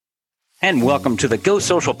And welcome to the Go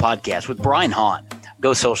Social podcast with Brian Hahn.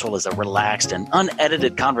 Go Social is a relaxed and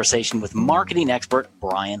unedited conversation with marketing expert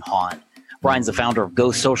Brian Hahn. Brian's the founder of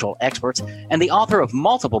Go Social Experts and the author of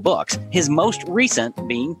multiple books, his most recent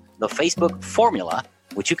being The Facebook Formula,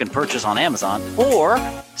 which you can purchase on Amazon, or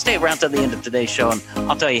stay around to the end of today's show and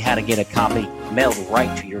I'll tell you how to get a copy mailed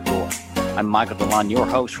right to your door. I'm Michael DeLon, your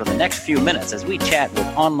host for the next few minutes as we chat with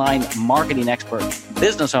online marketing expert,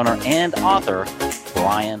 business owner, and author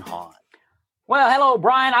Brian Hahn. Well, hello,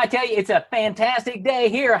 Brian. I tell you, it's a fantastic day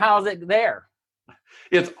here. How's it there?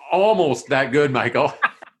 It's almost that good, Michael.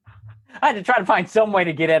 I had to try to find some way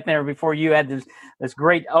to get in there before you had this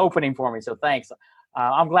great opening for me, so thanks.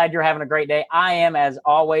 I'm glad you're having a great day. I am, as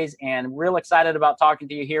always, and real excited about talking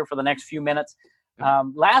to you here for the next few minutes.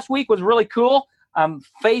 Last week was really cool.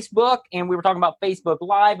 Facebook, and we were talking about Facebook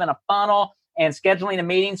Live and a funnel and scheduling a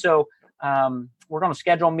meeting. So we're going to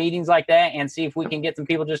schedule meetings like that and see if we can get some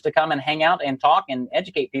people just to come and hang out and talk and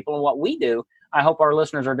educate people on what we do. I hope our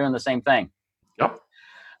listeners are doing the same thing. Yep.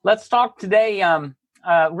 Let's talk today.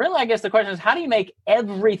 Really, I guess the question is, how do you make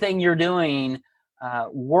everything you're doing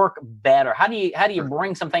work better? How do you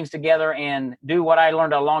bring some things together and do what I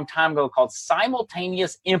learned a long time ago called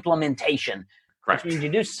simultaneous implementation? Correct. Which means you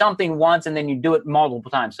do something once and then you do it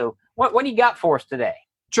multiple times. So what do you got for us today?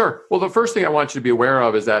 Sure. Well, the first thing I want you to be aware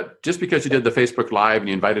of is that just because you did the Facebook Live and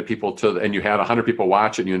you invited people and you had 100 people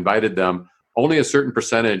watch it and you invited them, only a certain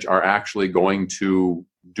percentage are actually going to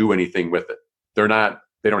do anything with it.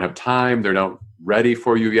 They don't have time. They're not ready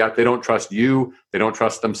for you yet. They don't trust you. They don't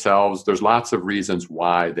trust themselves. There's lots of reasons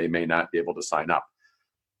why they may not be able to sign up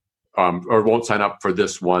or won't sign up for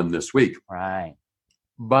this one this week. Right.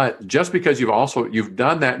 But just because you've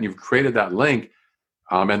done that and you've created that link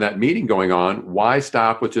and that meeting going on, why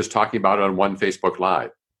stop with just talking about it on one Facebook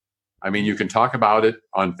Live? I mean, you can talk about it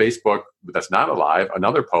on Facebook, but that's not a live,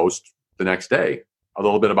 another post the next day, a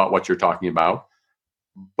little bit about what you're talking about.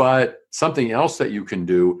 But something else that you can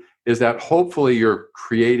do is that hopefully you're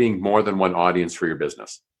creating more than one audience for your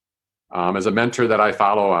business. As a mentor that I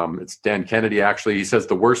follow, it's Dan Kennedy, actually, he says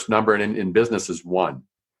the worst number in business is one.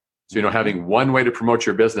 So, having one way to promote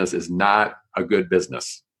your business is not a good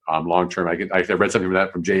business long-term. I read something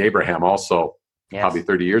from Jay Abraham also, probably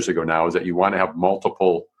 30 years ago now, is that you want to have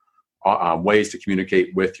multiple ways to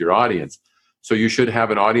communicate with your audience. So you should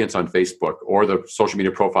have an audience on Facebook or the social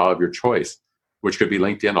media profile of your choice, which could be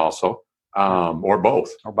LinkedIn also, or both.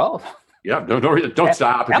 Or both. Yeah, don't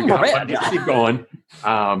stop. If you got one, just keep going.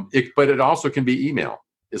 But it also can be email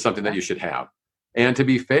is something that you should have. And to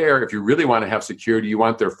be fair, if you really want to have security, you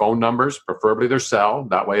want their phone numbers, preferably their cell.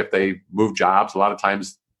 That way, if they move jobs, a lot of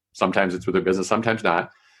times, sometimes it's with their business, sometimes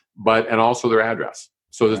not, and also their address.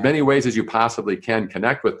 So there's many ways as you possibly can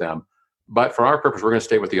connect with them. But for our purpose, we're going to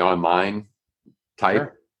stay with the online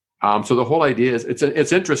type. Sure. So the whole idea is,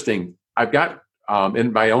 it's interesting. I've got,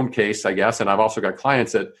 in my own case, I guess, and I've also got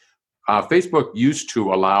clients that Facebook used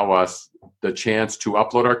to allow us the chance to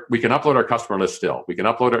we can upload our customer list still. We can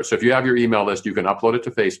upload it. So if you have your email list, you can upload it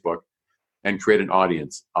to Facebook and create an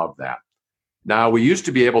audience of that. Now, we used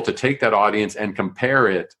to be able to take that audience and compare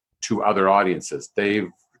it to other audiences.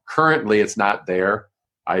 Currently, it's not there.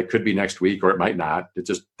 It could be next week or it might not.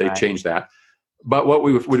 They changed that. But what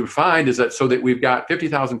we would find is that we've got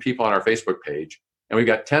 50,000 people on our Facebook page and we've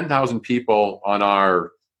got 10,000 people on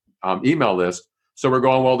our email list. So we're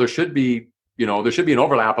going, well, there should be an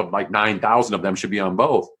overlap of like 9,000 of them should be on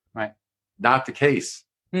both. Right. Not the case.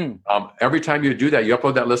 Every time you do that, you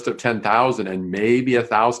upload that list of 10,000 and maybe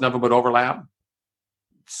 1,000 of them would overlap.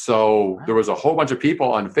 So there was a whole bunch of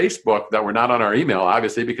people on Facebook that were not on our email,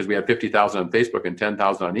 obviously, because we had 50,000 on Facebook and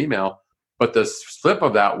 10,000 on email. But the flip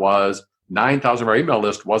of that was 9,000 of our email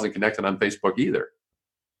list wasn't connected on Facebook either.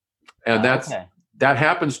 And that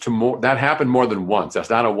happened more than once.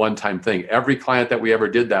 That's not a one-time thing. Every client that we ever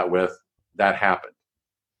did that with, that happened.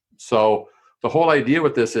 So the whole idea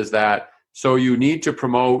with this is that, so you need to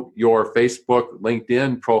promote your Facebook,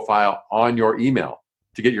 LinkedIn profile on your email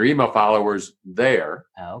to get your email followers there.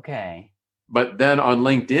 Okay. But then on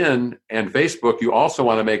LinkedIn and Facebook, you also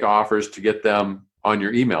want to make offers to get them on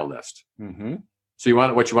your email list. Mm-hmm.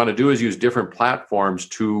 So what you want to do is use different platforms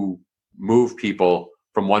to move people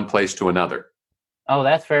from one place to another. Oh,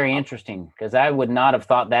 that's very interesting, because I would not have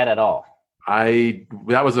thought that at all.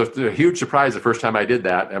 That was a huge surprise the first time I did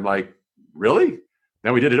that. I'm like, really?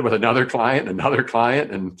 Then we did it with another client,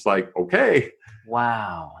 and it's like, okay.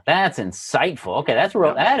 Wow, that's insightful. Okay,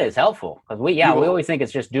 that is helpful, because we always think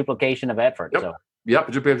it's just duplication of effort. Yep. So.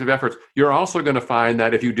 Yep, duplication of efforts. You're also going to find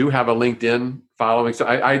that if you do have a LinkedIn following, so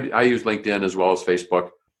I use LinkedIn as well as Facebook.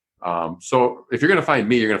 So if you're going to find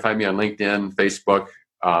me, you're going to find me on LinkedIn, Facebook,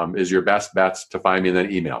 is your best bets to find me, and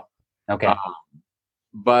then email. Okay.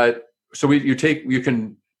 But so you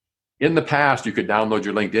can, in the past, you could download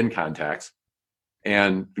your LinkedIn contacts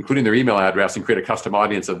and including their email address and create a custom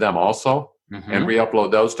audience of them also, and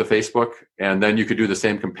re-upload those to Facebook. And then you could do the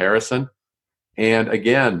same comparison. And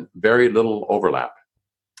again, very little overlap,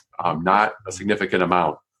 not a significant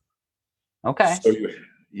amount. Okay.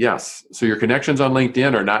 So your connections on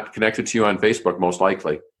LinkedIn are not connected to you on Facebook, most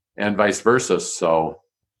likely, and vice versa. So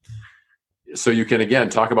you can, again,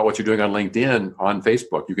 talk about what you're doing on LinkedIn on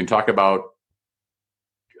Facebook. You can talk about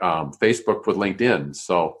Facebook with LinkedIn.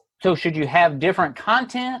 So should you have different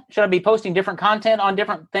content? Should I be posting different content on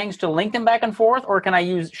different things to link them back and forth, or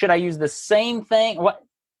should I use the same thing? What?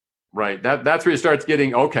 Right. That's where it starts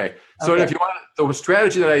getting okay. So if you want the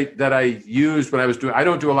strategy that I used when I was doing, I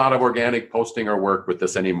don't do a lot of organic posting or work with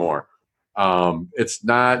this anymore. It's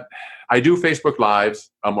not. I do Facebook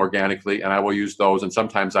Lives organically, and I will use those, and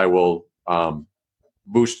sometimes I will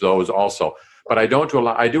boost those also. But I don't do a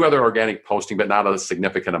lot. I do other organic posting, but not a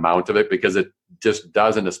significant amount of it because it just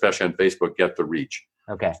doesn't, especially on Facebook, get the reach.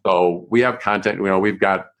 Okay. So we have content. We've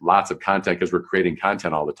got lots of content because we're creating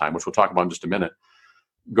content all the time, which we'll talk about in just a minute,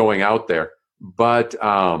 going out there. But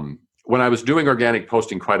when I was doing organic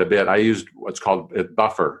posting quite a bit, I used what's called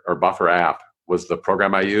Buffer, or Buffer app was the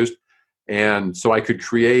program I used. And so I could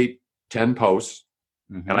create 10 posts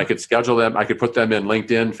and I could schedule them. I could put them in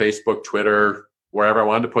LinkedIn, Facebook, Twitter, wherever I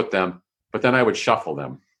wanted to put them. But then I would shuffle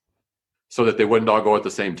them so that they wouldn't all go at the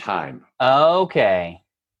same time. Okay.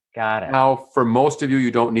 Got it. Now, for most of you,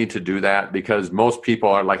 you don't need to do that because most people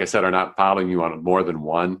are, like I said, are not following you on more than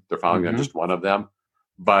one. They're following you on just one of them.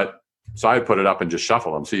 But so I would put it up and just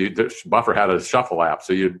shuffle them. So Buffer had a shuffle app.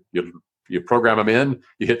 So you program them in,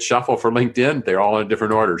 you hit shuffle for LinkedIn, they're all in a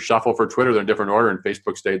different order. Shuffle for Twitter, they're in a different order, and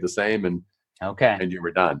Facebook stayed the same, and you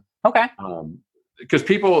were done. Okay. Because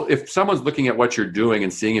people, if someone's looking at what you're doing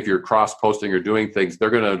and seeing if you're cross-posting or doing things,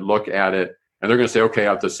 they're going to look at it and they're going to say, okay,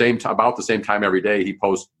 about the same time every day, he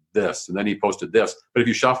posts this, and then he posted this. But if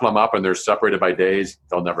you shuffle them up and they're separated by days,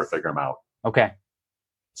 they'll never figure them out. Okay.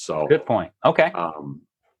 So good point. Okay.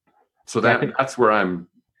 So that's where I'm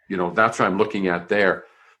looking at there.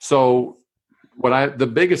 So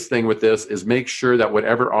the biggest thing with this is make sure that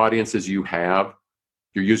whatever audiences you have,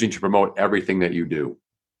 you're using to promote everything that you do.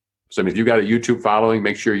 So if you've got a YouTube following,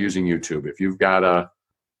 make sure you're using YouTube. If you've got a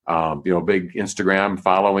big Instagram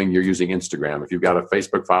following, you're using Instagram. If you've got a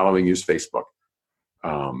Facebook following, use Facebook.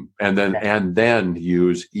 And then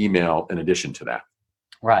use email in addition to that.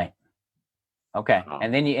 Right. Okay.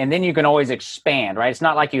 And then you can always expand, right? It's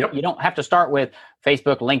not like you don't have to start with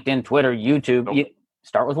Facebook, LinkedIn, Twitter, YouTube. Nope. You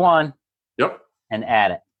start with one. Yep. And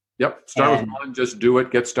add it. Yep. Start with one, just do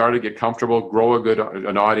it, get started, get comfortable, grow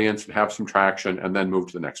an audience, have some traction, and then move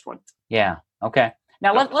to the next one. Yeah. Okay.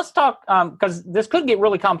 Now let's talk, because this could get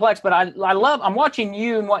really complex, but I'm watching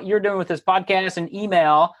you and what you're doing with this podcast and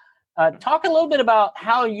email. Talk a little bit about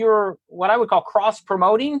how you're, what I would call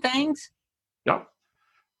cross-promoting things. Yeah.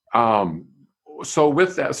 So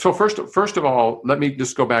with that, first of all, let me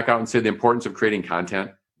just go back out and say the importance of creating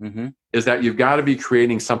content is that you've got to be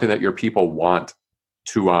creating something that your people want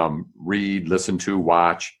to read, listen to,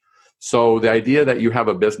 watch. So the idea that you have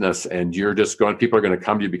a business and you're just people are going to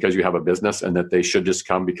come to you because you have a business and that they should just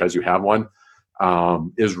come because you have one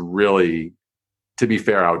is really, to be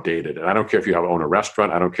fair, outdated. And I don't care if you own a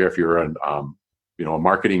restaurant. I don't care if you're a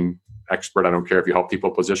marketing expert. I don't care if you help people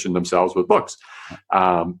position themselves with books.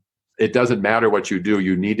 It doesn't matter what you do.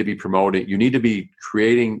 You need to be promoting. You need to be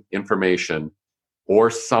creating information or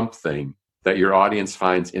something that your audience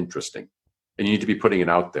finds interesting. And you need to be putting it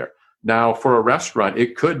out there. Now, for a restaurant,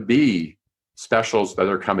 it could be specials that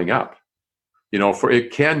are coming up.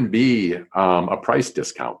 It can be a price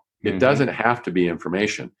discount. It doesn't have to be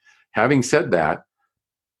information. Having said that,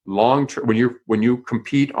 long term, when you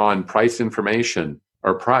compete on price information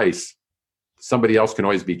or price, somebody else can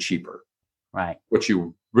always be cheaper. Right. What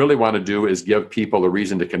you really want to do is give people a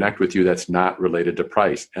reason to connect with you that's not related to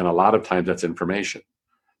price. And a lot of times that's information.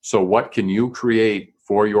 So what can you create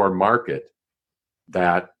for your market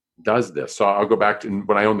that does this? So I'll go back to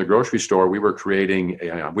when I owned the grocery store, we were creating,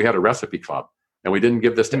 we had a recipe club. And we didn't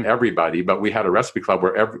give this to everybody, but we had a recipe club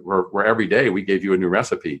where every day we gave you a new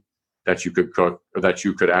recipe that you could cook or that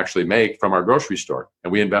you could actually make from our grocery store.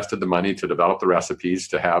 And we invested the money to develop the recipes,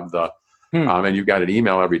 to have the, and you got an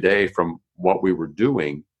email every day from what we were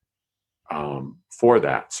doing for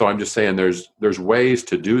that. So I'm just saying there's ways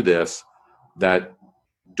to do this that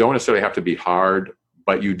don't necessarily have to be hard,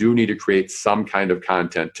 but you do need to create some kind of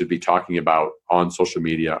content to be talking about on social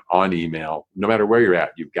media, on email, no matter where you're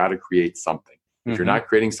at, you've got to create something. If you're not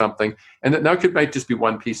creating something, and that might just be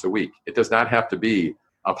one piece a week. It does not have to be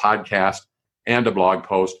a podcast and a blog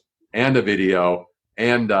post and a video.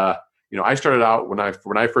 And I started out when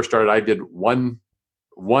I first started, I did one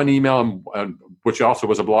email, which also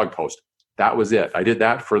was a blog post. That was it. I did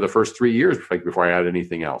that for the first 3 years before I added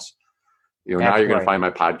anything else. Now you're going to find my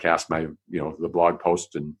podcast, the blog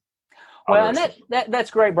post and. Well, and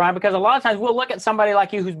that's great, Brian, because a lot of times we'll look at somebody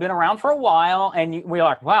like you who's been around for a while, and we're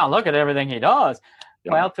like, wow, look at everything he does.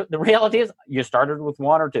 Yep. Well, the reality is you started with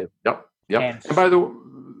one or two. Yep. And by the way,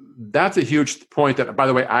 that's a huge point that, by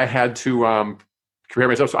the way, I had to compare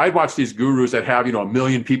myself. So I'd watch these gurus that have, 1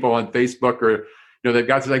 million people on Facebook, or, they've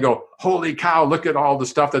got to, I go, holy cow, look at all the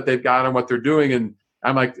stuff that they've got and what they're doing. And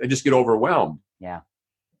I'm like, I just get overwhelmed. Yeah.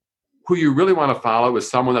 Who you really want to follow is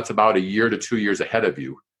someone that's about 1 year to 2 years ahead of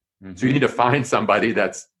you. So you need to find somebody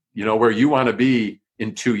that's, where you want to be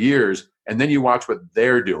in 2 years, and then you watch what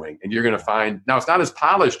they're doing, and you're going to find, now it's not as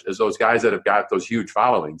polished as those guys that have got those huge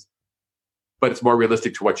followings, but it's more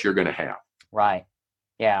realistic to what you're going to have. Right.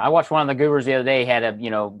 Yeah. I watched one of the gurus the other day, had a,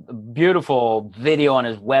 beautiful video on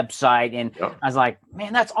his website, and I was like,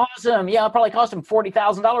 man, that's awesome. Yeah. It probably cost him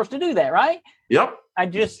 $40,000 to do that. Right. Yep.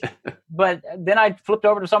 But then I flipped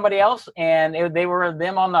over to somebody else, and they were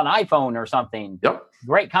them on an iPhone or something. Yep.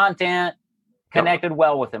 Great content, connected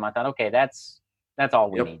well with them. I thought, okay, that's all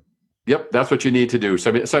we need. Yep. That's what you need to do.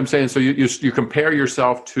 So I'm saying, so you compare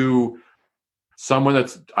yourself to someone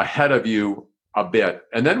that's ahead of you a bit.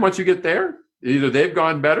 And then once you get there, either they've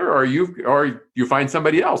gone better or you find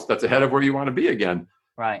somebody else that's ahead of where you want to be again.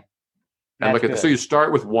 Right. And look at this. So you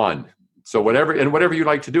start with one. So whatever you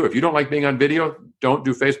like to do. If you don't like being on video, don't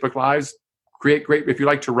do Facebook Lives. If you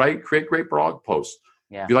like to write, create great blog posts.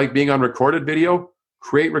 Yeah. If you like being on recorded video,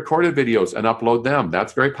 create recorded videos and upload them.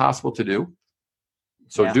 That's very possible to do.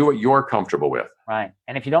 So do what you're comfortable with. Right.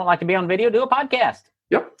 And if you don't like to be on video, do a podcast.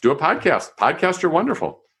 Yep. Do a podcast. Podcasts are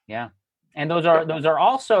wonderful. Yeah. And those are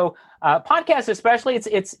also podcasts, especially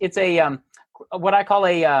it's a what I call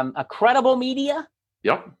a credible media.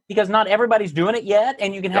 Yep. Because not everybody's doing it yet,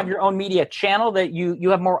 and you can have your own media channel that you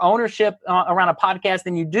have more ownership around a podcast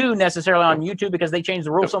than you do necessarily on YouTube, because they change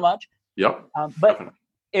the rules so much. Yep. But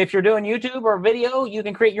if you're doing YouTube or video, you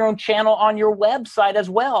can create your own channel on your website as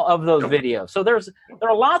well of those videos. So there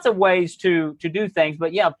are lots of ways to do things,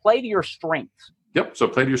 but play to your strengths. Yep. So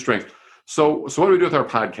play to your strengths. So what do we do with our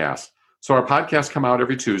podcast? So our podcasts come out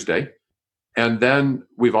every Tuesday, and then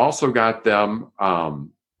we've also got them.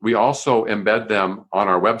 We also embed them on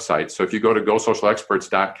our website. So if you go to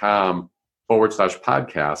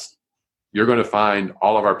GoSocialExperts.com/podcast, you're going to find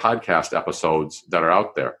all of our podcast episodes that are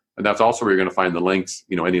out there. And that's also where you're going to find the links,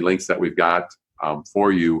 any links that we've got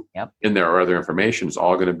for you in there, or other information is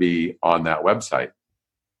all going to be on that website.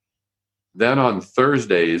 Then on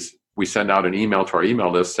Thursdays, we send out an email to our email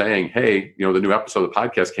list saying, hey, the new episode of the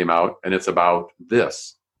podcast came out and it's about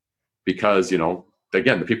this. Because,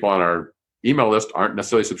 again, the people on our email list aren't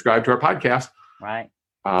necessarily subscribed to our podcast. Right.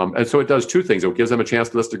 And so it does two things. It gives them a chance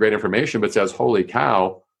to listen to great information, but says, holy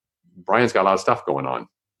cow, Brian's got a lot of stuff going on.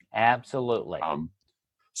 Absolutely.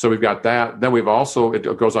 So we've got that. Then we've also,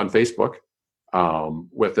 it goes on Facebook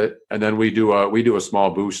with it. And then we do a small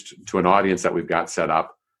boost to an audience that we've got set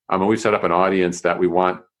up. And we've set up an audience that we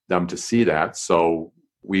want them to see that. So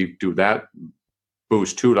we do that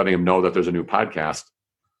boost too, letting them know that there's a new podcast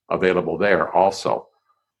available there also.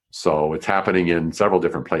 So it's happening in several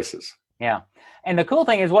different places. Yeah. And the cool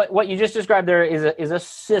thing is what you just described there is a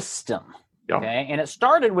system. Yep. Okay. And it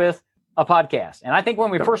started with a podcast. And I think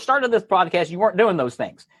when we first started this podcast, you weren't doing those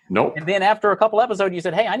things. Nope. And then after a couple episodes, you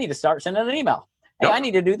said, hey, I need to start sending an email. Hey, I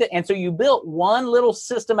need to do that. And so you built one little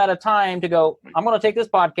system at a time to go, I'm going to take this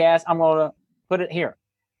podcast, I'm going to put it here.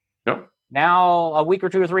 Yep. Now, a week or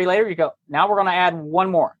two or three later, you go, now we're going to add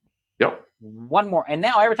one more. Yep. One more. And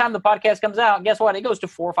now every time the podcast comes out, guess what? It goes to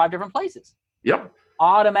 4 or 5 different places. Yep.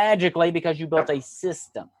 Automatically, because you built a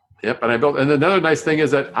system. Yep. And another nice thing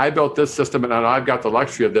is that I built this system, and I've got the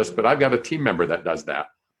luxury of this, but I've got a team member that does that.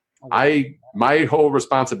 Okay. My whole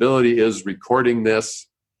responsibility is recording this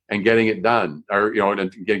and getting it done, or,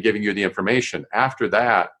 and giving you the information. After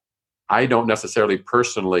that, I don't necessarily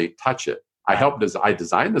personally touch it. I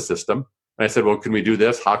designed the system, and I said, well, can we do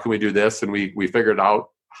this? How can we do this? And we figured out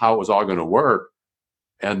how it was all going to work.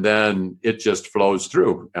 And then it just flows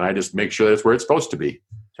through, and I just make sure that it's where it's supposed to be.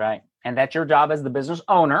 That's right. And that's your job as the business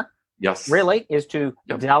owner. Yes. Really, is to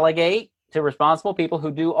delegate to responsible people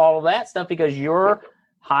who do all of that stuff, because your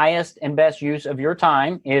highest and best use of your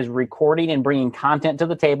time is recording and bringing content to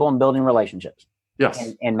the table and building relationships.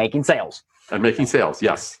 Yes. And making sales. And making sales.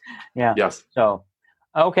 Yes. Yeah. Yes. So,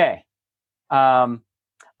 okay.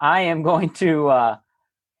 I am going to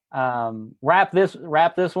wrap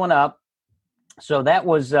this one up. So that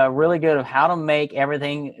was really good of how to make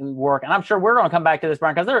everything work. And I'm sure we're going to come back to this,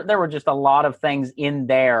 Brian, because there were just a lot of things in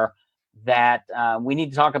there that we need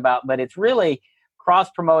to talk about. But it's really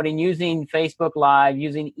cross-promoting, using Facebook Live,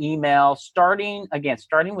 using email, starting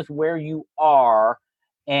with where you are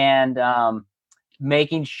and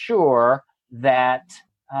making sure that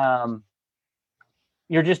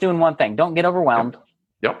you're just doing one thing. Don't get overwhelmed.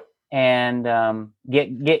 Yep. And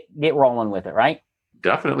get rolling with it, right?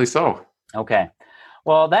 Definitely so. Okay.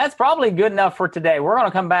 Well, that's probably good enough for today. We're going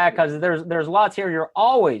to come back because there's lots here. You're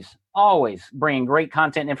always bringing great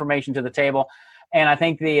content and information to the table. And I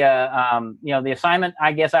think the assignment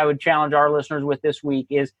I guess I would challenge our listeners with this week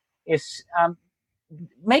is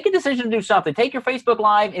make a decision to do something. Take your Facebook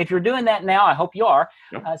Live. If you're doing that now, I hope you are.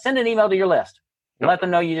 Yep. Send an email to your list. Yep. Let them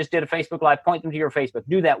know you just did a Facebook Live. Point them to your Facebook.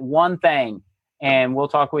 Do that one thing, and we'll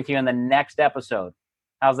talk with you in the next episode.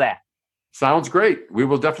 How's that? Sounds great. We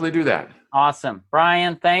will definitely do that. Awesome.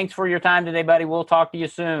 Brian, thanks for your time today, buddy. We'll talk to you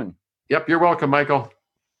soon. Yep, you're welcome, Michael.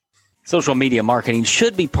 Social media marketing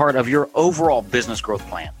should be part of your overall business growth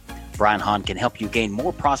plan. Brian Hahn can help you gain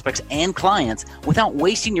more prospects and clients without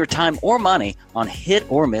wasting your time or money on hit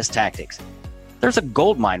or miss tactics. There's a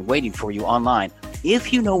goldmine waiting for you online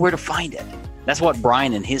if you know where to find it. That's what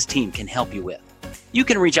Brian and his team can help you with. You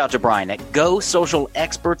can reach out to Brian at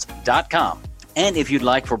GoSocialExperts.com. And if you'd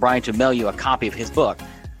like for Brian to mail you a copy of his book,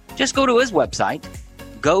 just go to his website,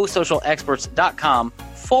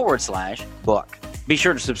 GoSocialExperts.com/book. Be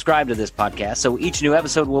sure to subscribe to this podcast so each new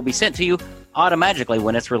episode will be sent to you automatically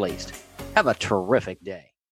when it's released. Have a terrific day.